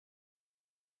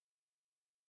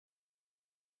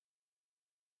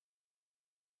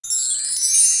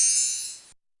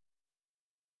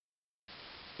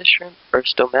mantis shrimp, or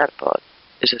stomatopod,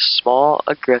 is a small,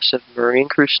 aggressive marine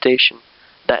crustacean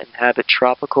that inhabit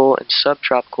tropical and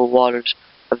subtropical waters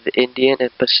of the Indian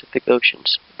and Pacific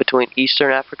Oceans between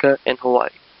eastern Africa and Hawaii.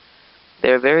 They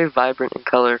are very vibrant in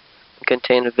color and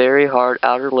contain a very hard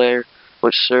outer layer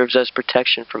which serves as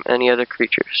protection from any other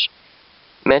creatures.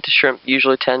 Mantis shrimp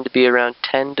usually tend to be around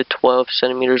 10 to 12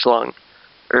 centimeters long,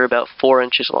 or about 4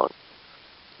 inches long.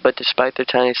 But despite their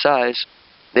tiny size,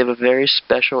 they have a very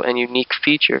special and unique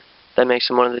feature that makes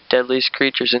them one of the deadliest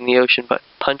creatures in the ocean by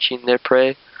punching their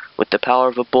prey with the power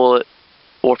of a bullet,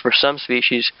 or for some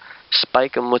species,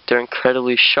 spike them with their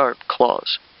incredibly sharp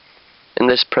claws. In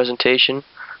this presentation,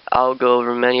 I'll go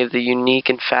over many of the unique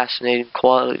and fascinating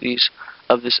qualities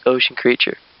of this ocean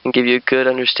creature and give you a good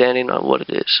understanding on what it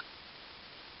is.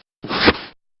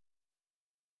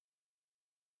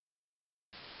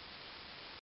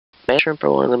 Mantis shrimp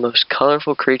are one of the most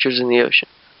colorful creatures in the ocean,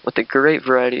 with a great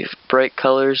variety of bright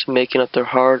colors making up their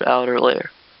hard outer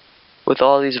layer. With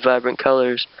all these vibrant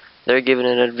colors, they are given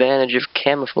an advantage of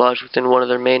camouflage within one of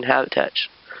their main habitats,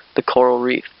 the coral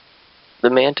reef. The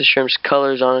mantis shrimp's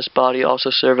colors on its body also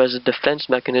serve as a defense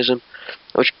mechanism,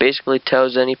 which basically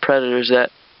tells any predators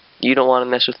that you don't want to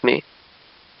mess with me.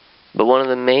 But one of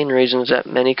the main reasons that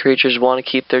many creatures want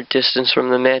to keep their distance from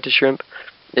the mantis shrimp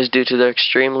is due to their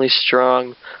extremely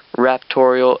strong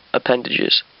raptorial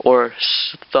appendages, or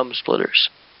thumb splitters.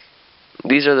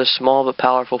 These are the small but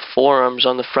powerful forearms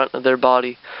on the front of their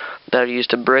body that are used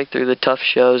to break through the tough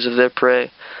shells of their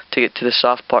prey to get to the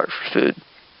soft part for food.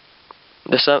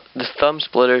 The thumb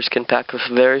splitters can pack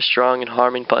a very strong and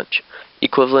harming punch,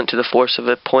 equivalent to the force of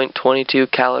a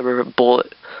 .22 caliber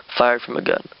bullet fired from a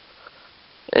gun.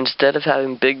 Instead of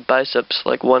having big biceps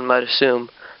like one might assume,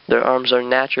 their arms are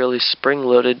naturally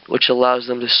spring-loaded, which allows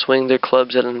them to swing their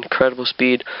clubs at an incredible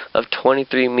speed of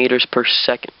 23 meters per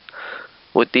second.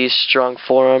 With these strong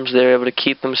forearms, they are able to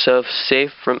keep themselves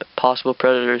safe from possible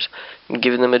predators and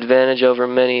giving them advantage over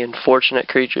many unfortunate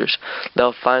creatures that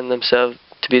will find themselves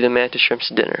to be the mantis shrimp's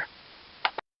dinner.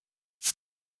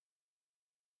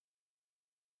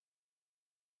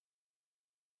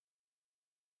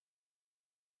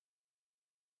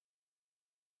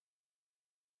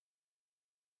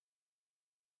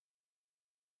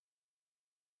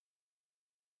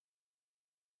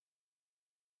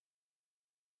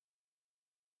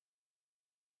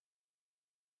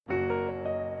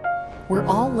 We're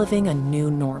all living a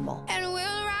new normal.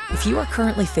 If you are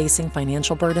currently facing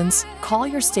financial burdens, call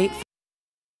your state.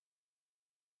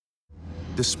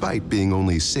 Despite being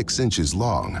only 6 inches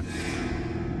long,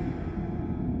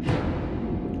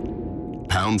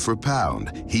 pound for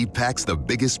pound, he packs the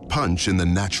biggest punch in the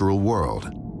natural world.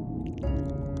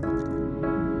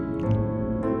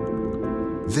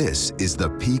 This is the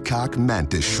peacock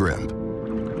mantis shrimp.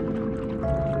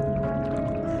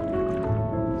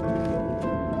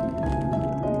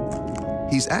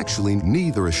 He's actually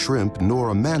neither a shrimp nor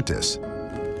a mantis,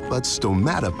 but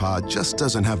stomatopod just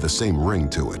doesn't have the same ring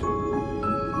to it.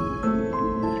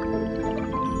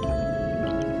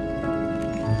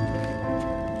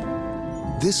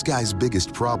 This guy's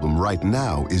biggest problem right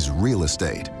now is real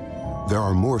estate. There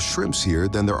are more shrimps here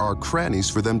than there are crannies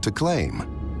for them to claim.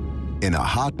 In a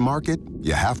hot market,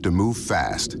 you have to move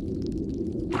fast.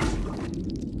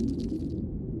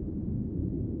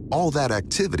 All that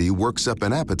activity works up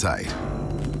an appetite.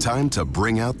 Time to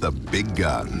bring out the big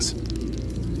guns.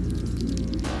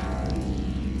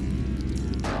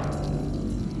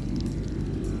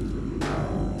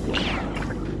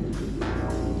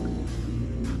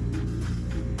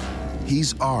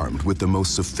 He's armed with the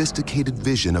most sophisticated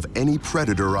vision of any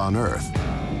predator on Earth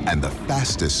and the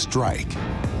fastest strike.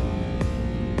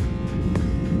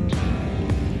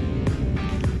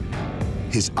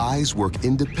 His eyes work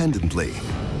independently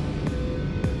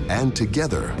and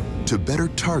together to better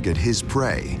target his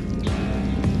prey.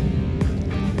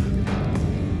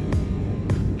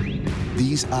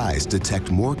 These eyes detect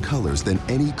more colors than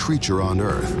any creature on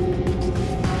Earth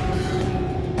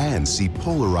and see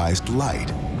polarized light.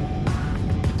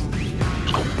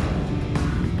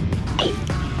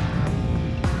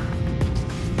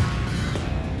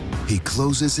 He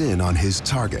closes in on his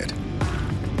target.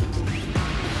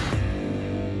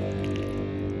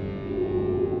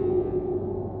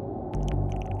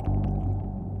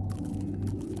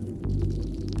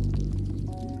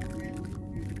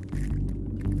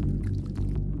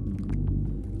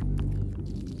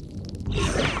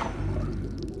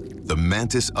 The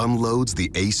mantis unloads the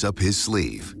ace up his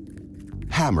sleeve,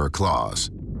 hammer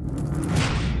claws.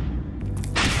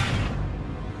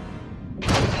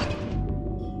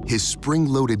 His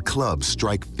spring-loaded clubs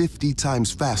strike 50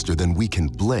 times faster than we can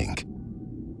blink.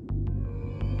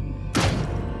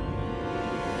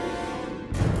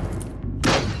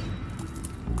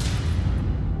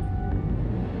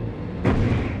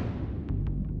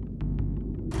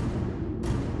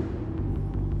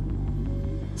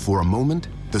 For a moment,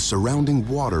 the surrounding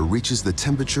water reaches the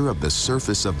temperature of the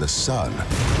surface of the sun.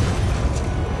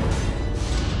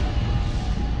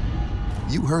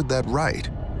 You heard that right.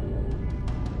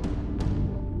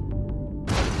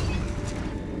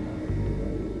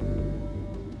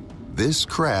 This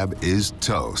crab is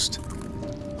toast.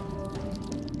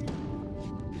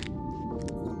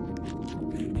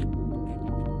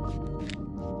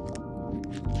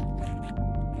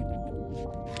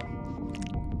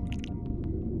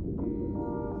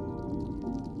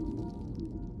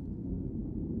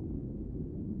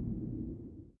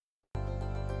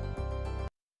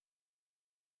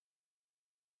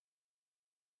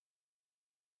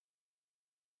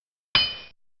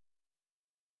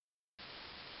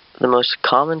 The most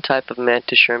common type of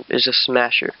mantis shrimp is a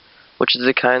smasher, which is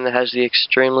the kind that has the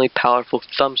extremely powerful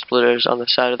thumb splitters on the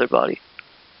side of their body.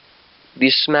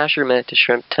 These smasher mantis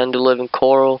shrimp tend to live in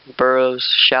coral, burrows,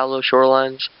 shallow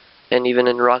shorelines, and even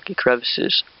in rocky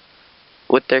crevices.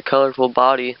 With their colorful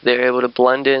body, they are able to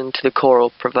blend into the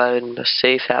coral, providing a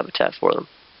safe habitat for them.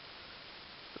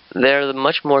 They are the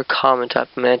much more common type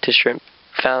of mantis shrimp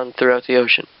found throughout the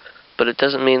ocean, but it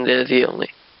doesn't mean they're the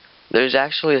only. There's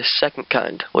actually a second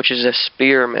kind, which is a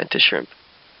spear mantis shrimp.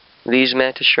 These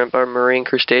mantis shrimp are marine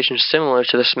crustaceans similar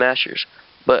to the smashers,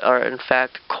 but are in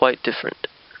fact quite different.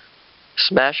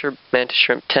 Smasher mantis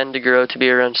shrimp tend to grow to be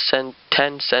around 10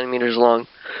 centimeters long,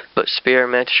 but spear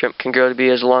mantis shrimp can grow to be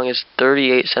as long as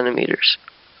 38 centimeters.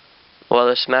 While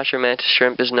the smasher mantis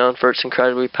shrimp is known for its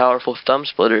incredibly powerful thumb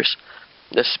splitters,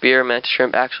 the spear mantis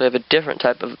shrimp actually have a different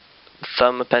type of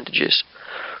thumb appendages.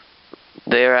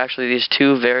 They are actually these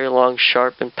two very long,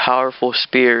 sharp, and powerful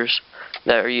spears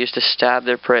that are used to stab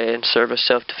their prey and serve as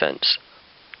self-defense.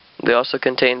 They also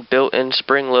contain built-in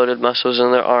spring-loaded muscles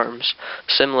in their arms,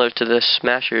 similar to the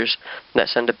smashers, that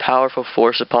send a powerful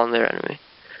force upon their enemy.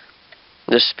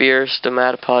 The spear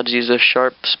stomatopods use their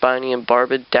sharp, spiny, and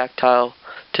barbed dactyl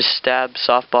to stab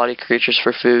soft-bodied creatures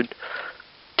for food.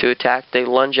 To attack, they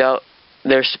lunge out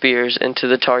their spears into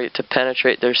the target to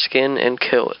penetrate their skin and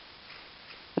kill it.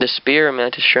 The spear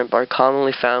mantis shrimp are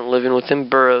commonly found living within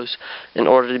burrows in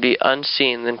order to be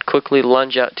unseen, then quickly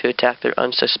lunge out to attack their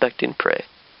unsuspecting prey.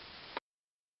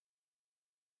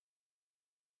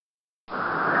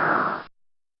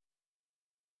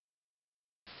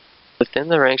 Within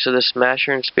the ranks of the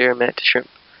smasher and spear mantis shrimp,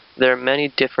 there are many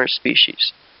different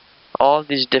species. All of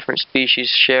these different species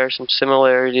share some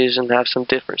similarities and have some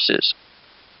differences.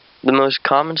 The most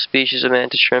common species of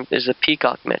mantis shrimp is the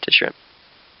peacock mantis shrimp.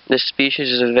 This species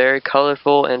is very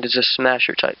colorful and is a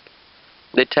smasher type.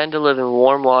 They tend to live in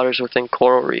warm waters within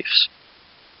coral reefs.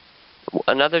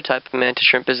 Another type of mantis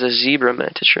shrimp is the zebra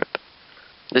mantis shrimp.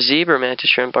 The zebra mantis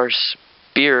shrimp are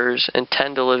spearers and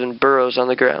tend to live in burrows on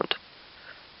the ground.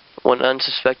 When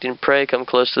unsuspecting prey come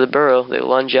close to the burrow, they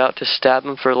lunge out to stab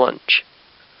them for lunch.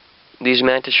 These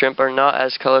mantis shrimp are not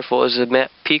as colorful as the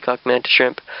peacock mantis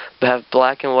shrimp, but have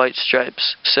black and white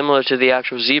stripes, similar to the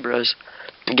actual zebras,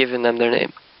 giving them their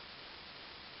name.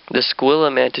 The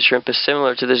squilla mantis shrimp is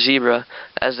similar to the zebra,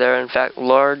 as they are in fact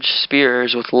large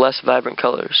spearers with less vibrant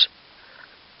colors.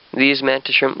 These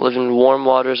mantis shrimp live in warm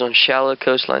waters on shallow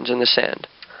coastlines in the sand.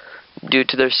 Due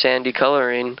to their sandy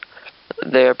coloring,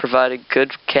 they are provided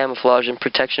good camouflage and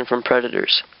protection from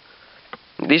predators.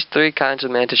 These three kinds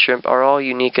of mantis shrimp are all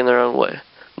unique in their own way,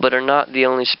 but are not the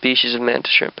only species of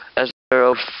mantis shrimp, as there are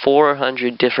over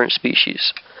 400 different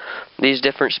species. These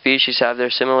different species have their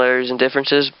similarities and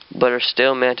differences, but are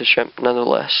still mantis shrimp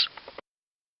nonetheless.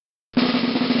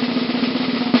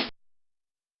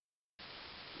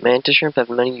 Mantis shrimp have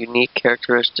many unique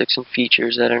characteristics and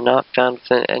features that are not found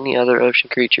within any other ocean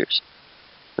creatures.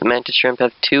 The mantis shrimp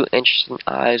have two interesting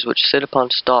eyes which sit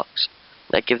upon stalks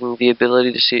that give them the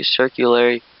ability to see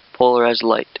circularly polarized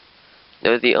light. They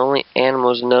are the only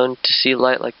animals known to see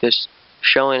light like this,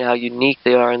 showing how unique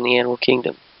they are in the animal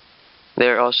kingdom. They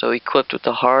are also equipped with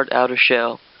a hard outer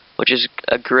shell, which is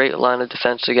a great line of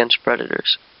defense against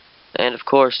predators. And of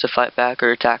course, to fight back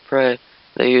or attack prey,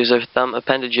 they use their thumb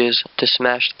appendages to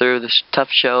smash through the tough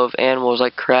shell of animals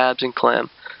like crabs and clam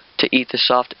to eat the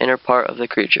soft inner part of the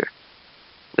creature.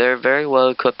 They are very well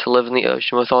equipped to live in the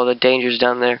ocean with all the dangers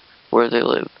down there where they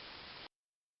live.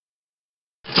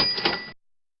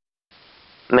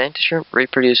 Mantis shrimp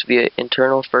reproduce via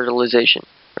internal fertilization,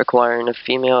 requiring a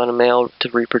female and a male to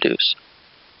reproduce.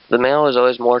 The male is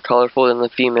always more colorful than the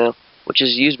female, which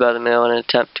is used by the male in an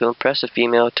attempt to impress a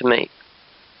female to mate.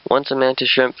 Once a mantis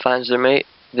shrimp finds their mate,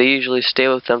 they usually stay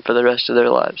with them for the rest of their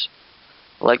lives.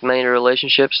 Like many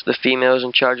relationships, the female is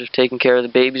in charge of taking care of the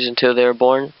babies until they are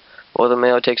born, while the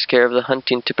male takes care of the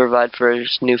hunting to provide for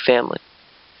his new family.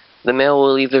 The male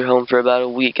will leave their home for about a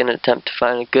week in an attempt to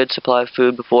find a good supply of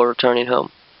food before returning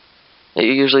home. It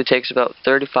usually takes about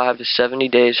 35 to 70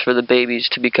 days for the babies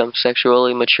to become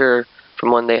sexually mature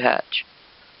from when they hatch.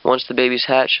 Once the babies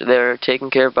hatch, they are taken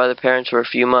care of by the parents for a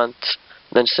few months,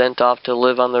 then sent off to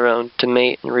live on their own to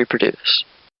mate and reproduce.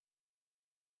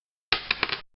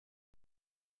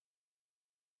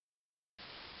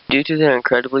 Due to their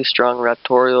incredibly strong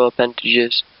raptorial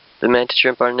appendages, the mantis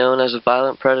shrimp are known as a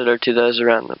violent predator to those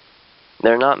around them.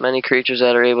 There are not many creatures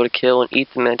that are able to kill and eat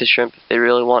the mantis shrimp if they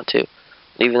really want to,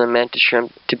 leaving the mantis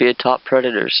shrimp to be a top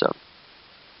predator to some.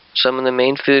 Some of the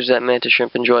main foods that mantis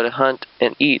shrimp enjoy to hunt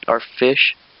and eat are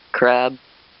fish, crab,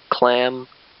 clam,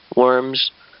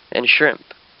 worms, and shrimp,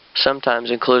 sometimes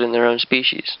including their own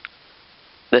species.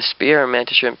 The spear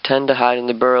mantis shrimp tend to hide in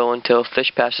the burrow until a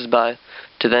fish passes by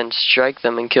to then strike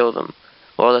them and kill them,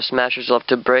 while the smashers love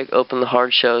to break open the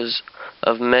hard shells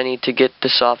of many to get the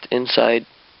soft inside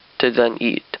to then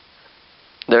eat.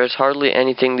 There is hardly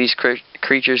anything these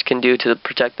creatures can do to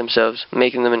protect themselves,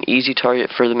 making them an easy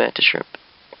target for the mantis shrimp.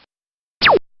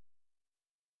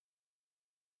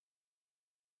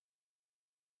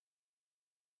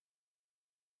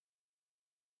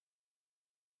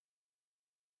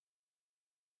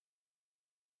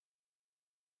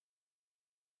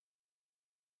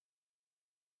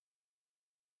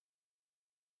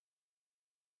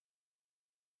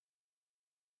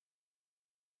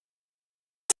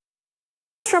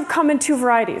 Shrimp come in two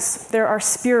varieties. There are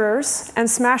spearers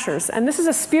and smashers. And this is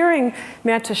a spearing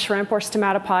mantis shrimp, or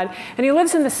stomatopod, and he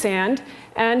lives in the sand,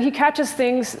 and he catches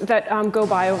things that go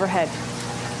by overhead.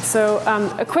 So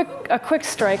a quick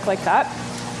strike like that.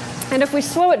 And if we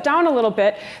slow it down a little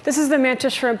bit, this is the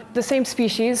mantis shrimp, the same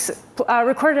species,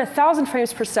 recorded at 1,000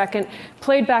 frames per second,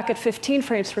 played back at 15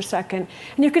 frames per second.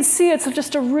 And you can see it's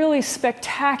just a really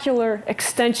spectacular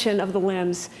extension of the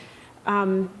limbs,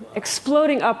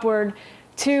 exploding upward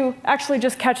to actually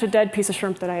just catch a dead piece of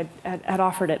shrimp that I had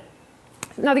offered it.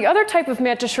 Now, the other type of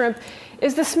mantis shrimp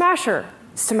is the smasher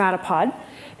stomatopod.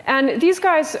 And these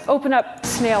guys open up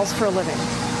snails for a living.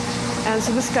 And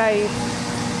so this guy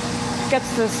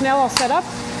gets the snail all set up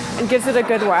and gives it a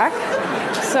good whack.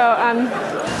 So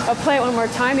I'll play it one more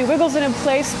time. He wiggles it in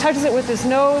place, touches it with his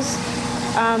nose,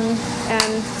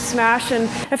 and smash. And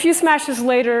a few smashes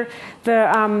later,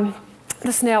 the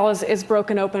snail is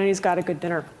broken open and he's got a good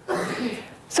dinner.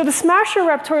 So the smasher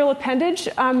raptorial appendage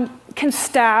can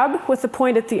stab with the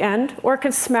point at the end, or it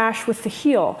can smash with the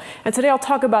heel. And today I'll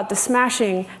talk about the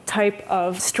smashing type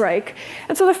of strike.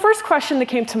 And so the first question that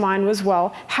came to mind was,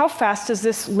 well, how fast does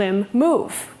this limb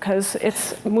move? Because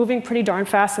it's moving pretty darn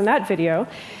fast in that video.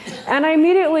 And I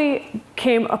immediately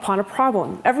came upon a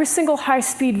problem. Every single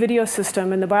high-speed video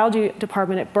system in the biology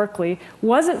department at Berkeley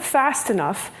wasn't fast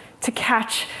enough to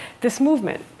catch this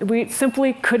movement. We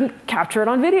simply couldn't capture it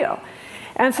on video.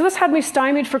 And so this had me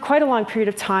stymied for quite a long period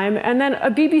of time. And then a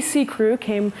BBC crew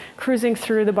came cruising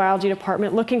through the biology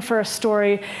department looking for a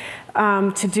story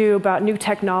to do about new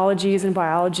technologies in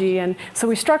biology. And so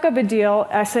we struck up a deal.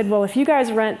 I said, well, if you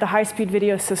guys rent the high-speed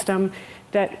video system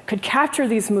that could capture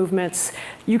these movements,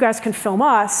 you guys can film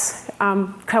us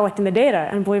collecting the data.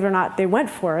 And believe it or not, they went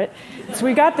for it. So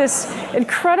we got this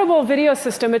incredible video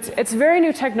system. It's very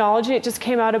new technology. It just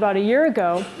came out about a year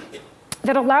ago,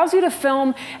 that allows you to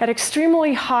film at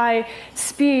extremely high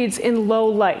speeds in low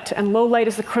light. And low light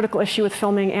is the critical issue with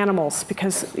filming animals,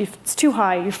 because if it's too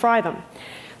high, you fry them.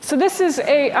 So this is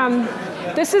a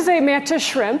mantis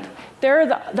shrimp. There are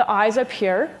the eyes up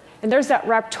here. And there's that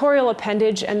raptorial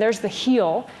appendage, and there's the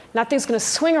heel. And that thing's going to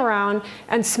swing around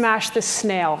and smash this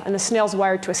snail. And the snail's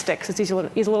wired to a stick, so it's a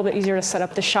little bit easier to set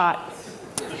up the shot.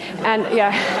 And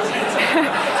yeah.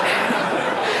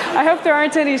 I hope there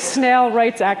aren't any snail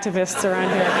rights activists around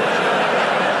here.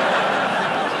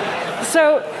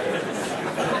 So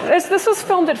this was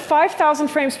filmed at 5,000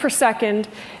 frames per second,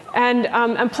 and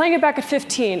I'm playing it back at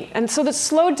 15. And so that's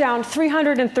slowed down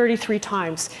 333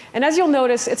 times. And as you'll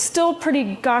notice, it's still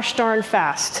pretty gosh darn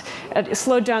fast. It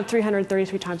slowed down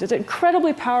 333 times. It's an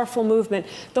incredibly powerful movement.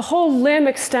 The whole limb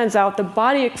extends out. The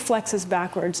body flexes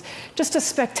backwards. Just a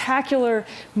spectacular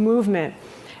movement.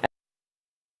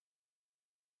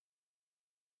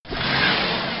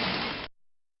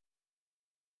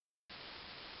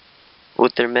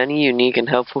 With their many unique and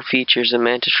helpful features the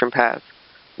mantis shrimp have,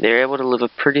 they are able to live a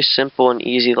pretty simple and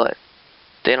easy life.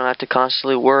 They don't have to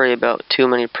constantly worry about too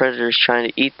many predators trying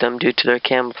to eat them due to their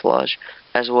camouflage,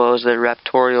 as well as their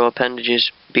raptorial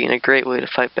appendages being a great way to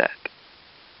fight back.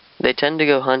 They tend to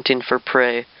go hunting for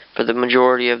prey for the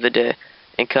majority of the day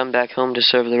and come back home to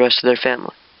serve the rest of their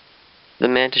family. The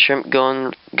mantis shrimp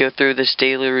go through this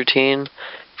daily routine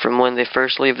from when they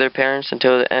first leave their parents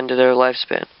until the end of their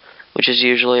lifespan, which is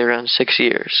usually around 6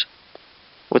 years.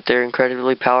 With their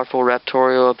incredibly powerful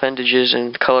raptorial appendages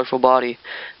and colorful body,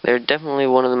 they are definitely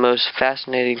one of the most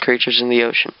fascinating creatures in the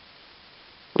ocean.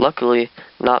 Luckily,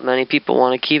 not many people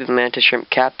want to keep a mantis shrimp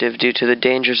captive due to the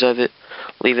dangers of it,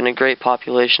 leaving a great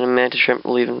population of mantis shrimp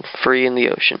living free in the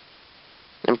ocean.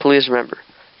 And please remember,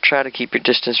 try to keep your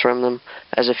distance from them,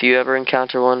 as if you ever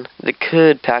encounter one, they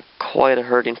could pack quite a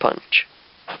hurting punch.